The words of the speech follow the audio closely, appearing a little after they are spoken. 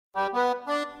Alright,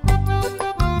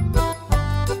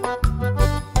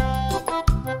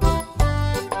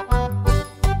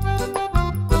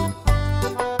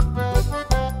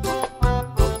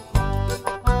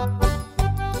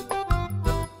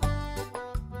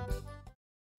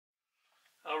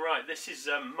 this is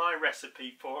my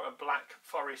recipe for a Black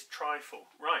Forest trifle.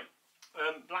 Right,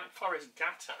 Black Forest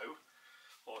Gatto,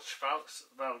 or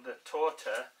Schwarzwälder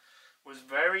Torte, was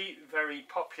very, very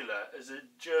popular as a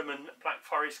German Black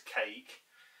Forest cake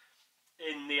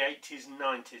in the 80s and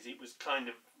 90s. It was kind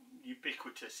of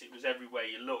ubiquitous. It was everywhere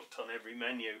you looked, on every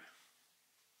menu.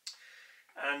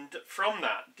 And from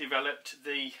that developed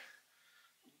the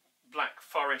Black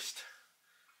Forest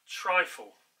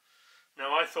trifle.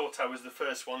 Now, I thought I was the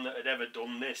first one that had ever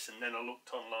done this, and then I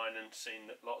looked online and seen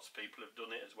that lots of people have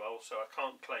done it as well, so I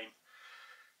can't claim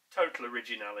total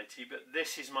originality, but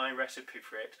this is my recipe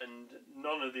for it, and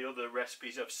none of the other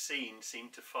recipes I've seen seem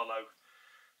to follow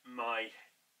my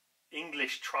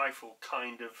English trifle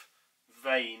kind of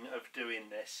vein of doing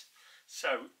this.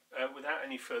 So without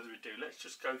any further ado, let's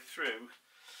just go through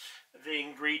the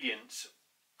ingredients.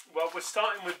 Well, we're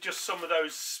starting with just some of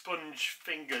those sponge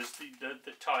fingers,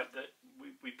 the type that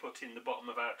we put in the bottom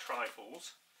of our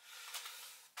trifles,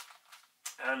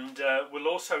 and we'll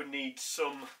also need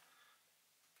some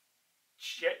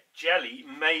jelly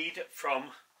made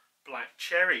from black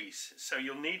cherries. So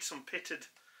you'll need some pitted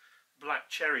black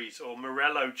cherries, or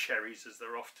Morello cherries as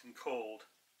they're often called.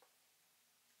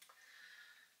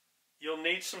 You'll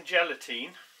need some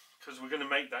gelatine, because we're going to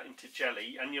make that into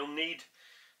jelly, and you'll need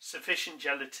sufficient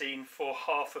gelatine for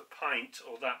half a pint,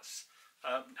 or that's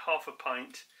half a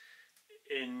pint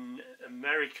in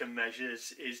American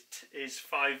measures is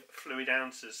 5 fluid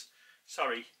ounces.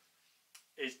 Sorry,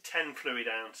 is 10 fluid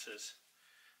ounces.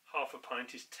 Half a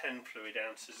pint is 10 fluid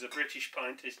ounces. A British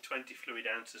pint is 20 fluid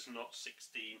ounces, not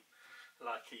 16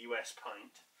 like a US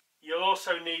pint. You'll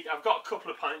also need, I've got a couple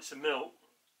of pints of milk.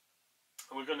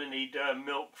 We're going to need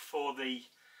milk for the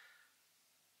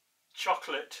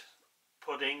chocolate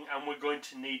pudding, and we're going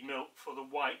to need milk for the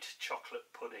white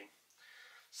chocolate pudding.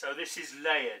 So this is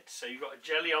layered. So you've got a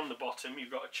jelly on the bottom, you've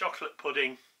got a chocolate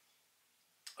pudding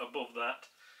above that,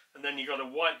 and then you've got a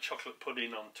white chocolate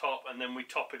pudding on top, and then we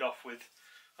top it off with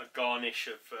a garnish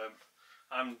of,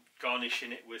 I'm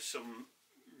garnishing it with some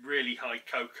really high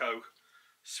cocoa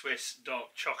Swiss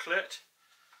dark chocolate,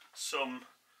 some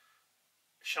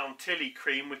chantilly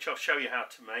cream, which I'll show you how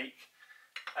to make,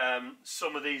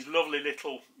 some of these lovely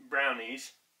little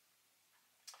brownies,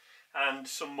 and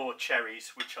some more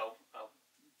cherries, which I'll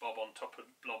bob on top of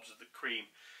blobs of the cream.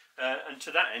 And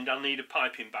to that end, I'll need a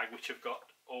piping bag, which I've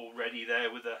got already there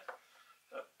with a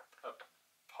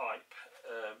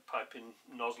piping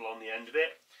nozzle on the end of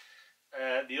it.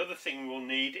 The other thing we'll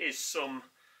need is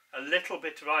a little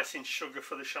bit of icing sugar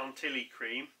for the chantilly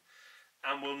cream,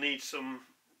 and we'll need some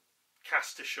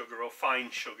caster sugar or fine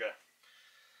sugar.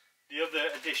 The other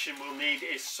addition we'll need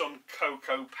is some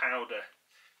cocoa powder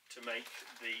to make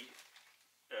the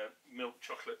milk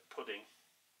chocolate pudding.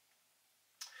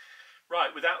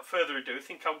 Right, without further ado, I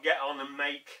think I'll get on and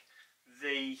make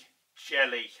the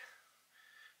jelly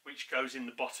which goes in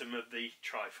the bottom of the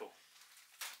trifle.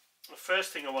 The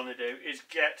first thing I want to do is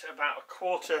get about a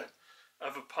quarter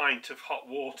of a pint of hot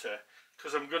water,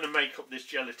 because I'm going to make up this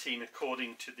gelatine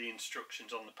according to the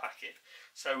instructions on the packet.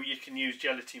 So you can use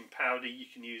gelatine powder, you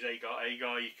can use agar,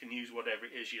 you can use whatever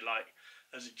it is you like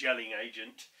as a gelling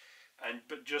agent,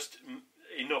 but just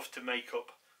enough to make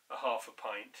up a half a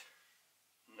pint,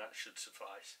 and that should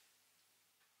suffice.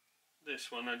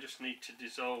 This one I just need to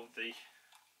dissolve the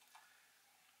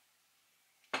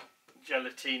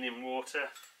gelatine in water,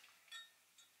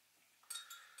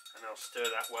 and I'll stir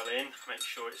that well in, make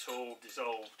sure it's all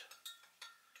dissolved.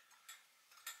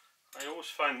 I always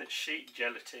find that sheet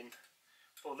gelatin,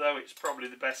 although it's probably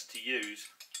the best to use,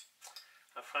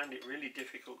 I find it really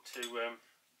difficult to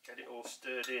get it all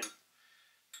stirred in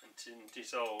and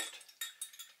dissolved,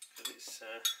 because it's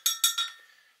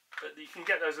but you can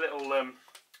get those little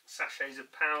sachets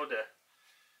of powder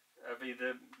of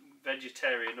either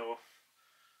vegetarian or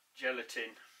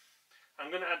gelatin. I'm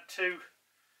going to add 2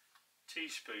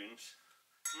 teaspoons,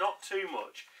 not too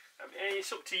much. I mean,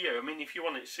 it's up to you. I mean, if you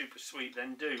want it super sweet,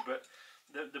 then do, but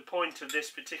the point of this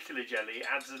particular jelly, it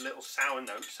adds a little sour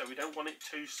note, so we don't want it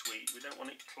too sweet, we don't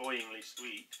want it cloyingly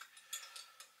sweet.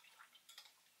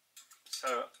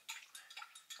 So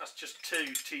that's just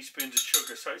 2 teaspoons of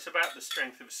sugar, so it's about the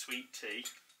strength of a sweet tea.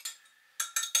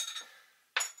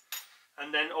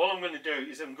 And then all I'm going to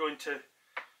do is I'm going to,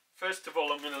 first of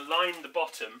all, I'm going to line the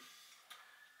bottom.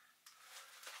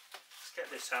 Let's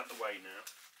get this out of the way now.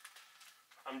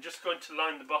 I'm just going to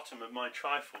line the bottom of my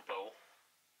trifle bowl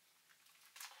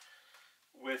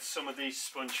with some of these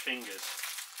sponge fingers.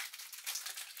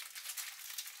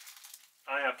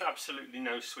 I have absolutely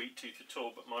no sweet tooth at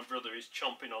all, but my brother is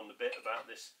chomping on the bit about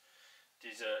this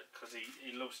dessert because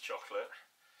he loves chocolate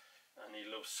and he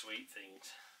loves sweet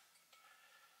things.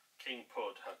 King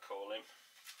Pud, I call him,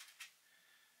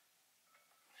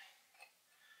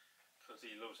 because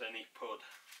he loves any pud,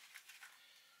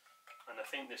 and I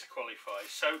think this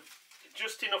qualifies. So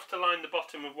just enough to line the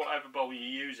bottom of whatever bowl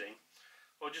you're using,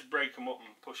 or just break them up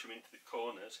and push them into the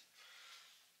corners.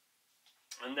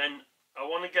 And then I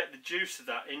want to get the juice of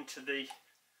that into the,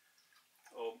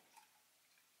 or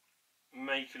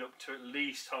make it up to at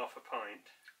least half a pint.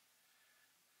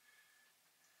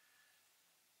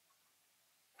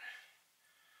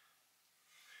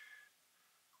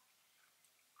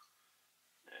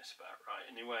 That's about right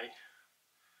anyway.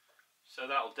 So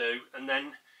that'll do. And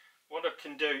then what I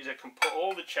can do is I can put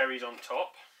all the cherries on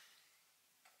top.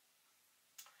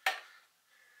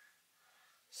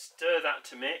 Stir that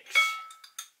to mix.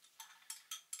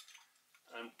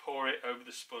 And pour it over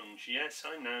the sponge. Yes,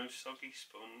 I know, soggy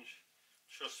sponge.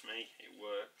 Trust me, it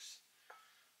works.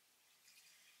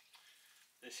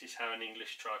 This is how an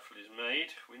English trifle is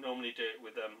made. We normally do it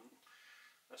with a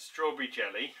strawberry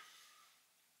jelly,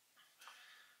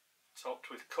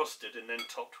 topped with custard and then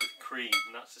topped with cream,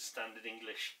 and that's a standard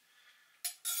English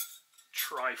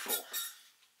trifle.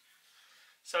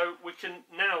 So we can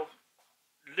now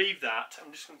leave that.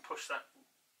 I'm just going to push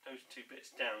those two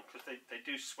bits down because they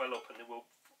do swell up and they will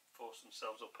force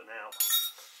themselves up and out.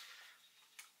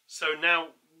 So now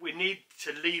we need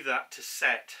to leave that to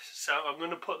set. So I'm going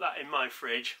to put that in my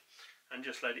fridge and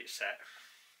just let it set.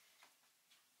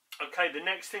 Okay, the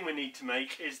next thing we need to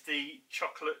make is the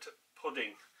chocolate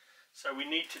pudding. So we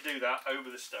need to do that over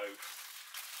the stove.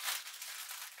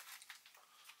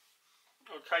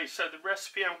 Okay, so the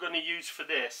recipe I'm going to use for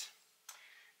this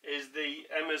is the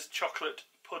Emma's chocolate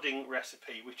pudding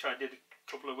recipe, which I did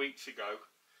a couple of weeks ago.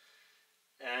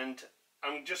 And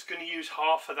I'm just going to use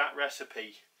half of that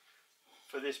recipe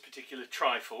for this particular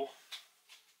trifle.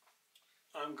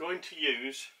 I'm going to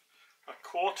use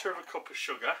 1/4 cup of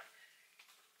sugar.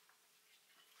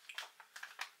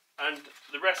 And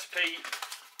the recipe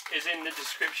is in the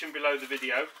description below the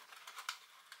video,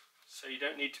 so you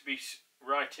don't need to be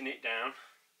writing it down.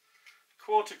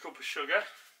 1/4 cup of sugar,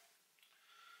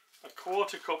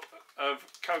 1/4 cup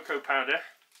of cocoa powder,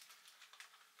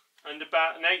 and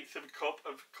about 1/8 cup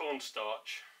of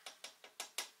cornstarch.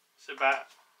 It's about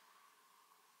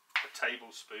a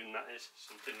tablespoon, that is,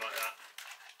 something like that.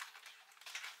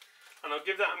 And I'll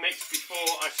give that a mix before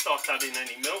I start adding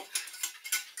any milk.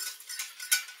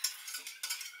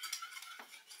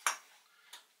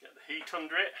 Get the heat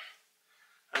under it,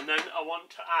 and then I want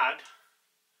to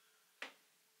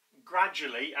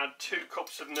gradually add 2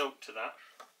 cups of milk to that.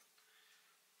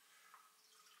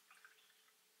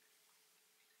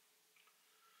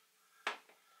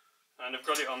 And I've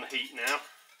got it on the heat now.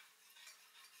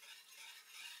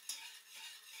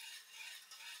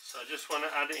 So I just want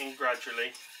to add it in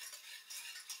gradually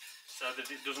so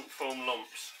that it doesn't form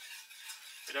lumps.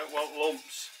 We don't want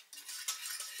lumps.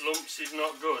 Lumps is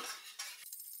not good.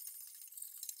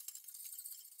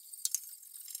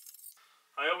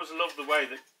 I always love the way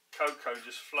that cocoa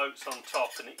just floats on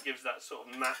top and it gives that sort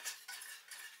of matte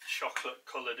chocolate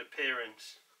coloured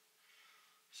appearance.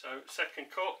 So 2nd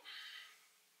cup.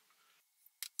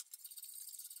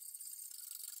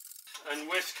 And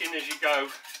whisking as you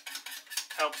go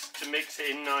helps to mix it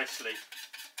in nicely.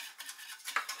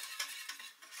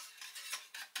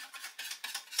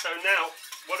 So now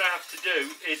what I have to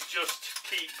do is just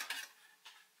keep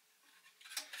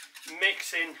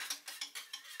mixing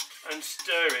and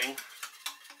stirring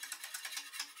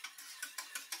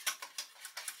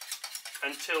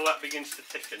until that begins to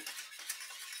thicken.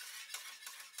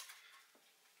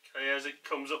 Okay, as it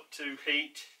comes up to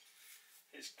heat,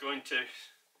 it's going to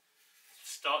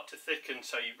start to thicken,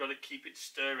 so you've got to keep it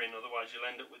stirring, otherwise you'll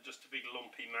end up with just a big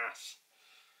lumpy mass.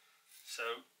 So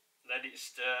let it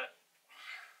stir,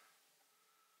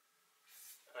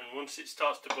 and once it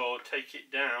starts to boil, take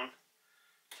it down,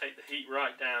 take the heat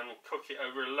right down and cook it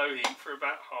over a low heat for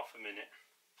about half a minute.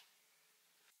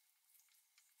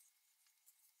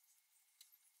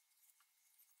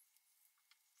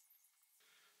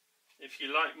 If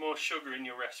you like more sugar in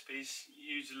your recipes,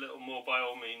 use a little more by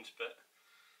all means, but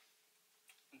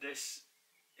this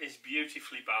is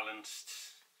beautifully balanced.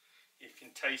 You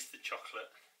can taste the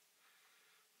chocolate,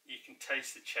 you can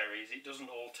taste the cherries. It doesn't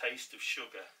all taste of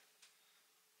sugar,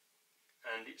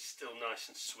 and it's still nice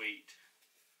and sweet.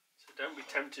 So don't be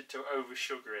tempted to over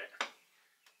sugar it.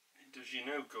 does you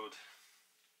no good.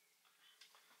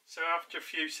 So after a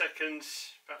few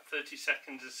seconds, about 30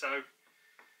 seconds or so,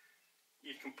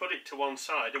 you can put it to one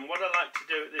side, and what I like to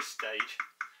do at this stage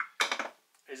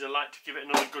is I like to give it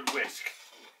another good whisk.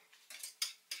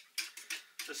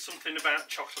 There's something about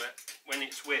chocolate when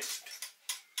it's whisked,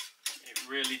 it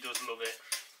really does love it.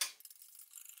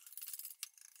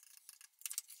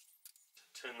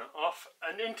 Turn that off,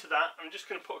 and into that I'm just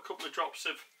going to put a couple of drops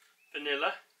of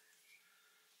vanilla.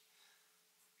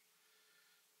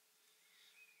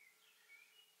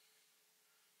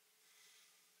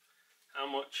 How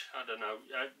much? I don't know.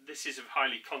 This is a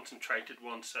highly concentrated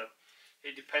one, so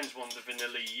it depends on the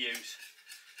vanilla you use.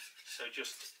 So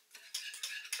just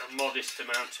a modest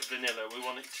amount of vanilla. We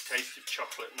want it to taste of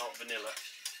chocolate, not vanilla.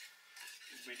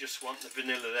 We just want the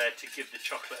vanilla there to give the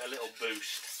chocolate a little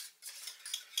boost.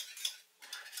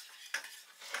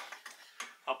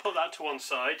 I'll put that to one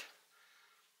side,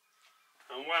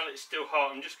 and while it's still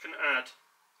hot I'm just going to add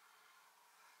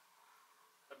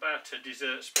about a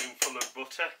dessert spoonful of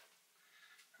butter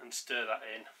and stir that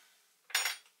in.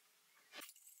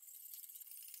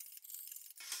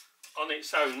 On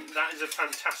its own, that is a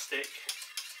fantastic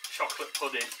chocolate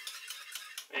pudding.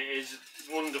 It is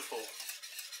wonderful,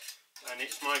 and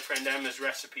it's my friend Emma's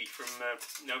recipe from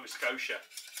Nova Scotia.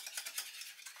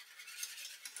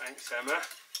 Thanks, Emma.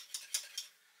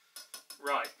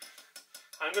 Right,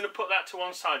 I'm going to put that to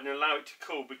one side and allow it to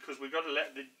cool, because we've got to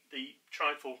let the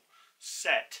trifle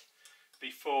set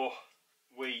before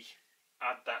we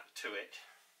add that to it,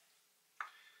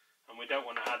 and we don't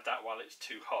want to add that while it's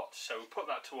too hot. So we'll put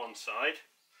that to one side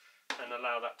and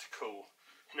allow that to cool.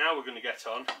 Now we're going to get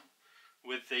on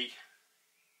with the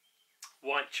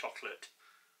white chocolate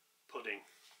pudding.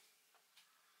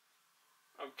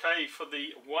 Okay, for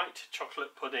the white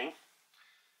chocolate pudding,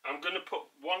 I'm going to put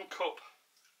 1 cup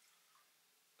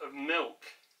of milk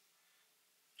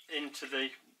into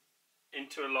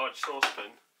a large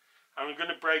saucepan. I'm going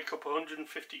to break up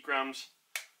 150 grams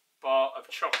bar of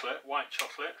chocolate, white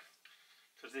chocolate,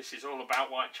 because this is all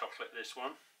about white chocolate, this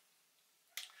one.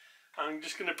 I'm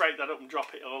just going to break that up and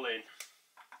drop it all in.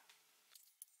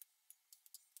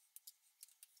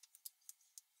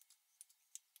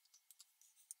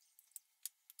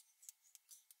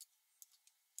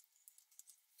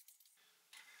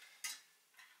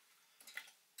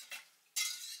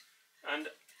 And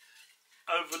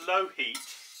over low heat,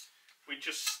 we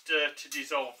just stir to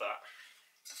dissolve that.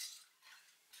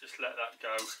 Just let that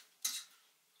go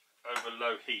over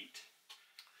low heat.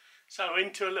 So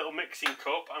into a little mixing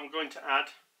cup, I'm going to add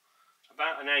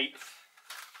about 1/8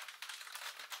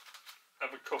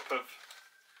 of a cup of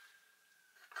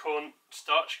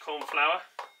cornflour,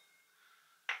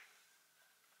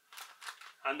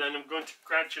 and then I'm going to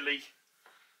gradually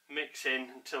mix in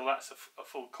until that's a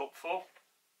full cupful.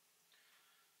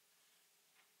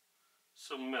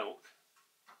 Some milk.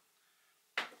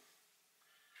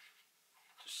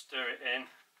 Just stir it in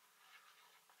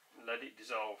and let it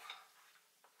dissolve.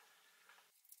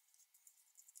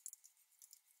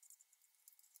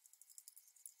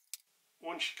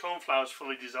 Once your cornflour is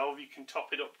fully dissolved, you can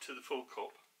top it up to the full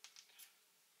cup.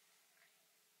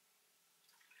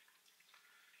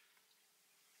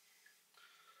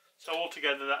 So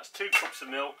altogether that's 2 cups of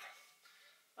milk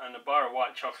and a bar of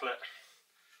white chocolate.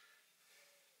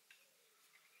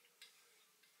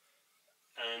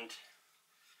 And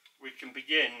we can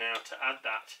begin now to add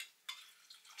that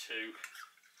to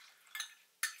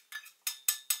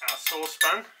our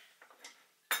saucepan,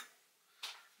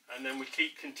 and then we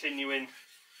keep continuing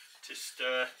to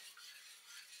stir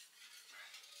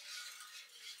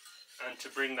and to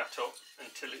bring that up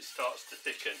until it starts to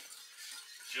thicken,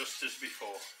 just as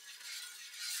before.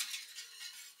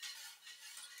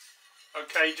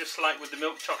 Okay, just like with the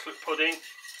milk chocolate pudding,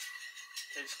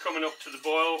 it's coming up to the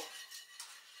boil,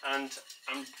 and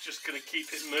I'm just going to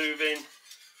keep it moving,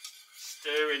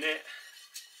 stirring it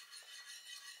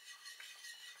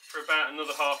for about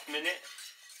another ½ minute.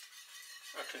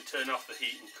 I can turn off the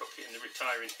heat and cook it in the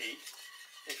retiring heat.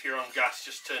 If you're on gas,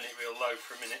 just turn it real low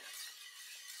for a minute.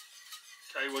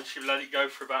 Okay, once you've let it go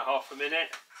for about ½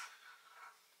 minute,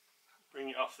 bring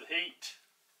it off the heat,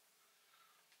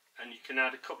 and you can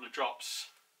add a couple of drops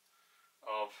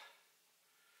of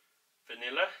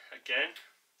vanilla, again,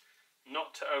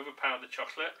 not to overpower the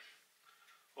chocolate,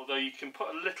 although you can put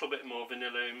a little bit more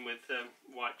vanilla in with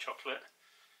white chocolate.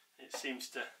 It seems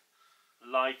to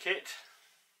like it.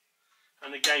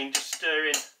 And again, just stir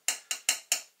in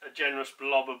a generous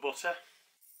blob of butter.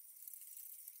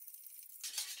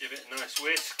 Give it a nice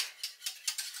whisk,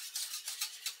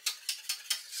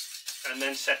 and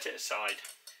then set it aside.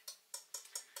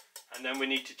 And then we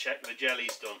need to check the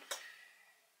jelly's done.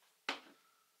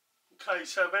 Okay,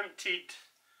 so I've emptied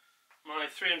my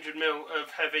 300ml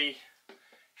of heavy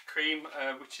cream,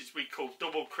 which is we call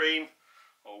double cream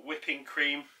or whipping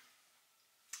cream,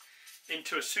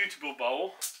 into a suitable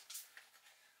bowl.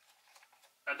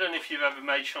 I don't know if you've ever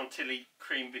made chantilly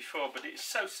cream before, but it's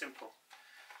so simple.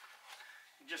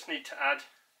 You just need to add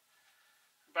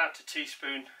about a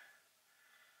teaspoon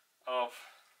of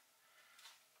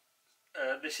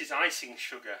this is icing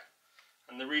sugar,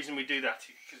 and the reason we do that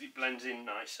is because it blends in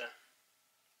nicer.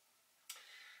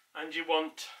 And you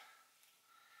want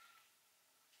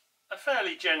a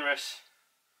fairly generous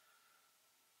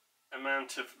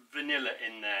amount of vanilla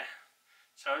in there.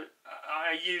 So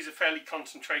I use a fairly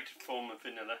concentrated form of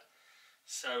vanilla,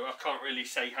 so I can't really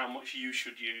say how much you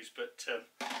should use, but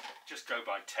just go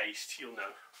by taste, you'll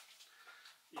know.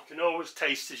 You can always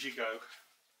taste as you go.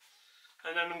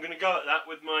 And then I'm going to go at that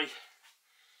with my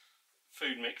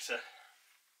food mixer.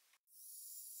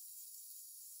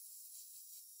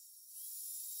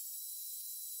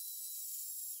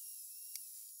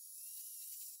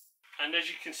 And as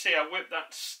you can see, I whip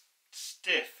that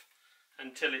stiff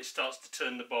until it starts to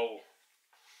turn the bowl.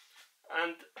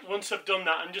 And once I've done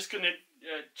that, I'm just going to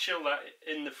chill that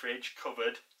in the fridge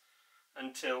covered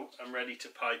until I'm ready to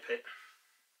pipe it.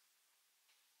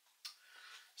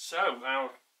 So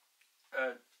our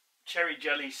cherry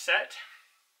jelly set,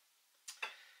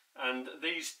 and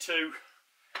these two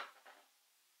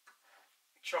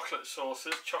chocolate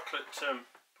sauces, chocolate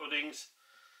puddings,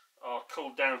 are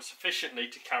cooled down sufficiently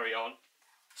to carry on.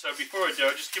 So before I do,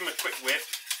 I'll just give them a quick whip.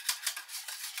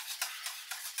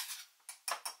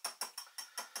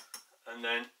 And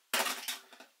then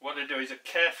what I do is I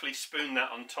carefully spoon that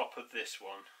on top of this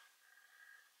one.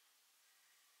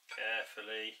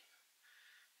 Carefully.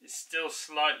 It's still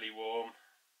slightly warm,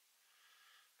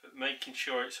 but making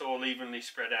sure it's all evenly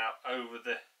spread out over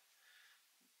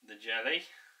the jelly.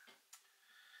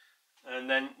 And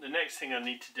then the next thing I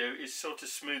need to do is sort of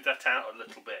smooth that out a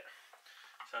little bit.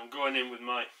 So I'm going in with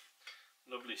my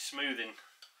lovely smoothing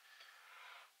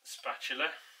spatula.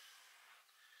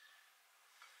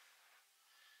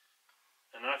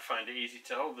 And I find it easy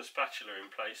to hold the spatula in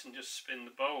place and just spin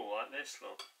the bowl like this,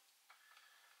 look.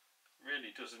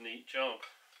 Really does a neat job.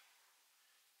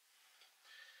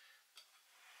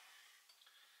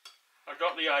 I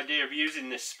got the idea of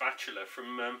using this spatula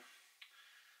from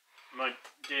my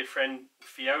dear friend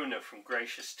Fiona from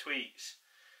Gracious Tweets.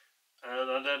 I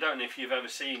don't know if you've ever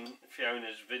seen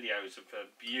Fiona's videos of her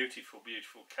beautiful,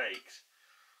 beautiful cakes,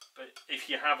 but if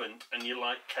you haven't and you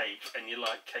like cake and you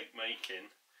like cake making,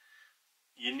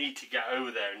 you need to get over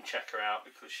there and check her out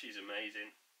because she's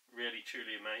amazing, really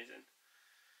truly amazing.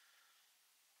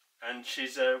 And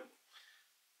she's a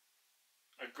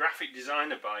graphic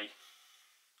designer by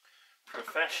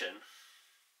profession,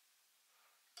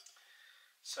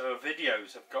 so her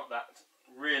videos have got that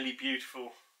really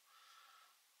beautiful,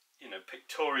 you know,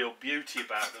 pictorial beauty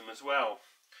about them as well,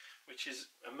 which is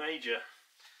a major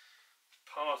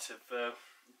part of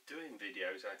doing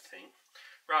videos, I think.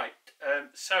 Right,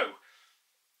 so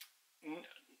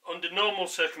under normal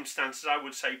circumstances I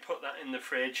would say put that in the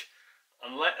fridge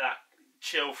and let that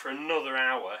chill for another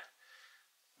hour,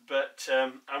 but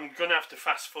I'm going to have to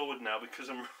fast forward now because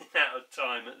I'm running out of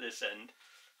time at this end.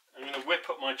 I'm going to whip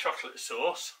up my chocolate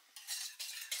sauce,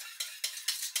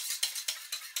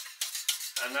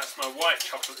 and that's my white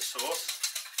chocolate sauce,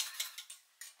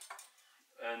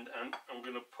 and I'm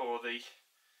going to pour the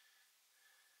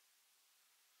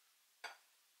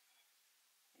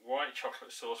white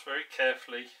chocolate sauce very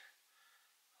carefully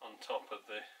on top of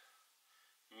the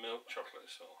milk chocolate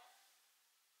sauce.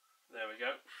 There we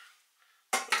go.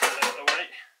 Put that out of the way.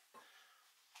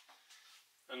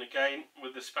 And again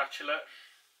with the spatula,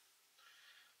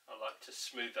 I like to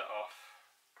smooth that off.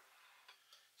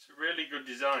 It's a really good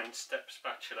design, step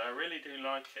spatula. I really do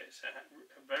like it. It's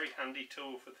a very handy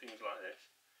tool for things like this,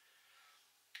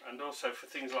 and also for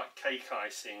things like cake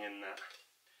icing and that.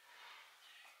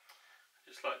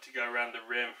 Just like to go around the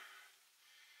rim,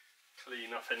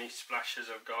 clean off any splashes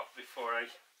I've got before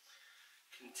I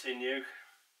continue.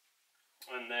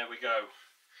 And there we go.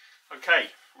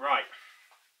 Okay, right.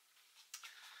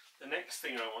 The next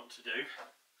thing I want to do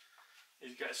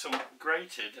is get some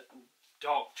grated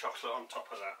dark chocolate on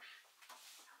top of that.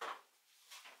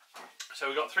 So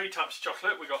we've got three types of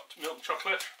chocolate. We've got milk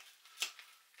chocolate,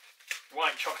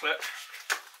 white chocolate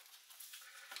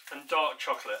and dark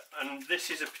chocolate, and this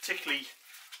is a particularly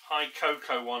high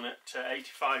cocoa one at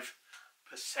 85%,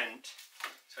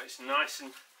 so it's nice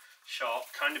and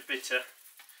sharp, kind of bitter,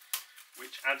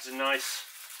 which adds a nice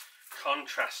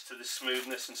contrast to the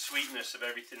smoothness and sweetness of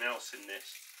everything else in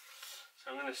this. So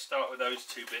I'm going to start with those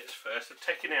two bits first. I've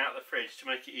taken it out of the fridge to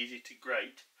make it easy to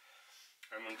grate,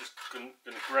 and I'm just going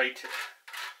to grate it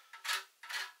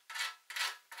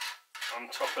on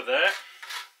top of there.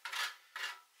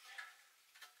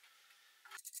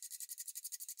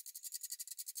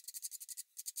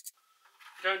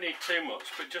 You don't need too much,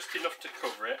 but just enough to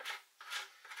cover it,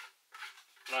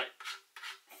 like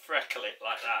freckle it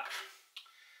like that.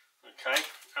 Okay,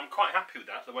 I'm quite happy with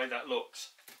that, the way that looks.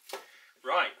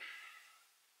 Right,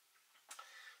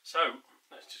 so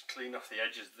let's just clean off the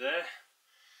edges there,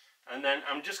 and then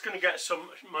I'm just going to get some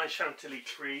of my chantilly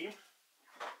cream.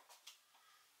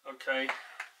 Okay,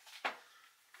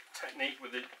 technique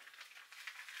with the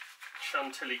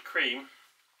chantilly cream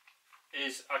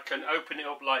is I can open it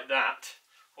up like that,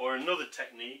 or another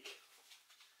technique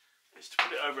is to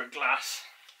put it over a glass.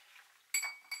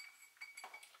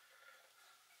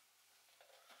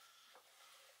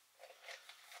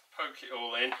 Poke it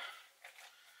all in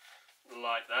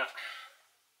like that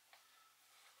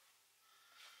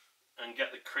and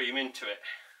get the cream into it.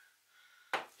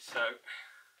 So,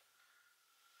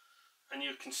 and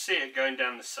you can see it going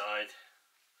down the side.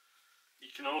 You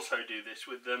can also do this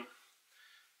with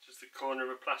just the corner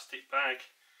of a plastic bag,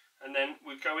 and then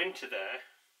we go into there.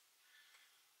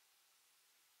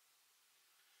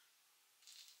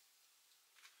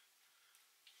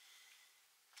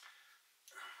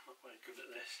 Not very good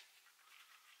at this.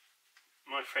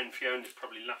 My friend Fiona's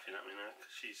probably laughing at me now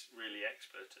because she's really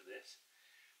expert at this.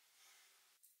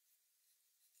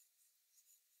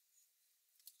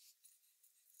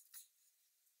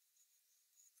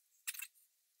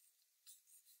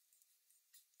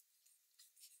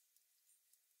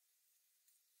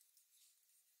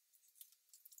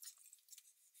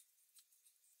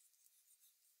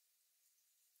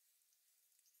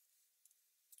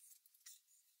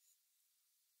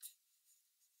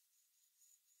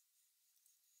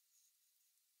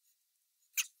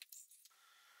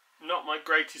 Not my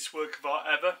greatest work of art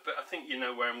ever, but I think you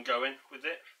know where I'm going with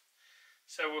it.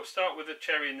 So we'll start with a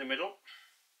cherry in the middle.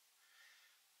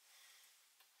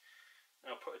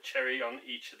 I'll put a cherry on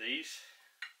each of these.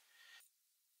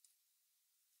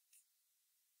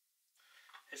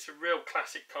 It's a real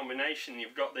classic combination.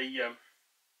 You've got the you've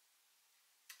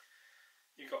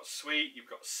got sweet, you've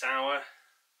got sour.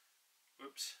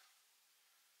 Oops.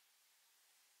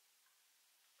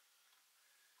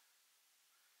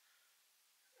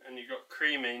 And you've got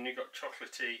creamy, and you've got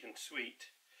chocolatey and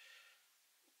sweet.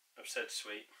 I've said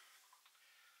sweet.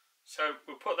 So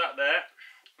we'll put that there,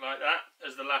 like that,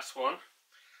 as the last one.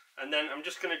 And then I'm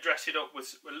just going to dress it up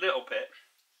with a little bit,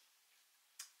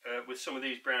 with some of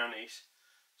these brownies.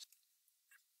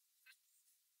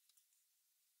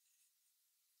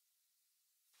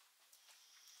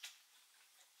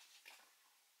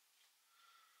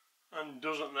 And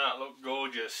doesn't that look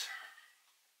gorgeous?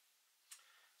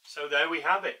 So there we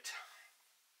have it,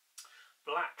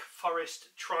 Black Forest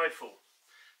Trifle.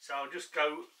 So I'll just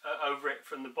go over it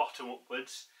from the bottom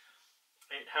upwards.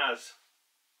 It has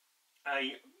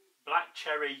a black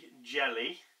cherry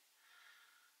jelly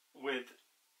with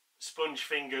sponge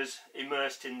fingers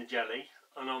immersed in the jelly,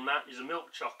 and on that is a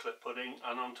milk chocolate pudding,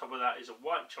 and on top of that is a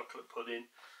white chocolate pudding,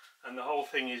 and the whole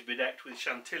thing is bedecked with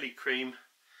chantilly cream,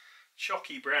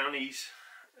 chocky brownies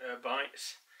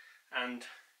bites, and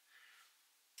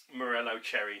Morello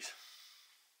cherries.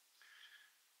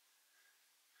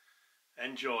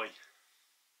 Enjoy.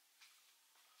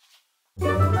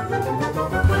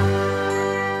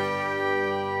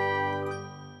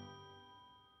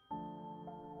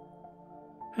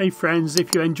 Hey friends,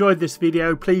 if you enjoyed this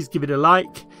video, please give it a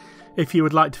like. If you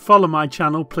would like to follow my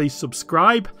channel, please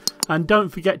subscribe, and don't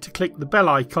forget to click the bell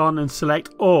icon and select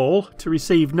all to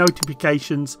receive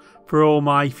notifications for all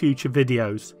my future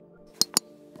videos.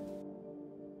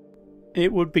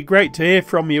 It would be great to hear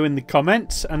from you in the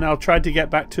comments, and I'll try to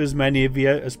get back to as many of you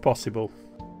as possible.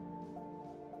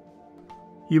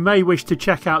 You may wish to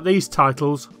check out these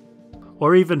titles,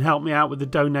 or even help me out with a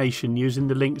donation using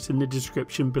the links in the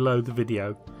description below the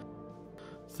video.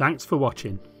 Thanks for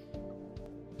watching.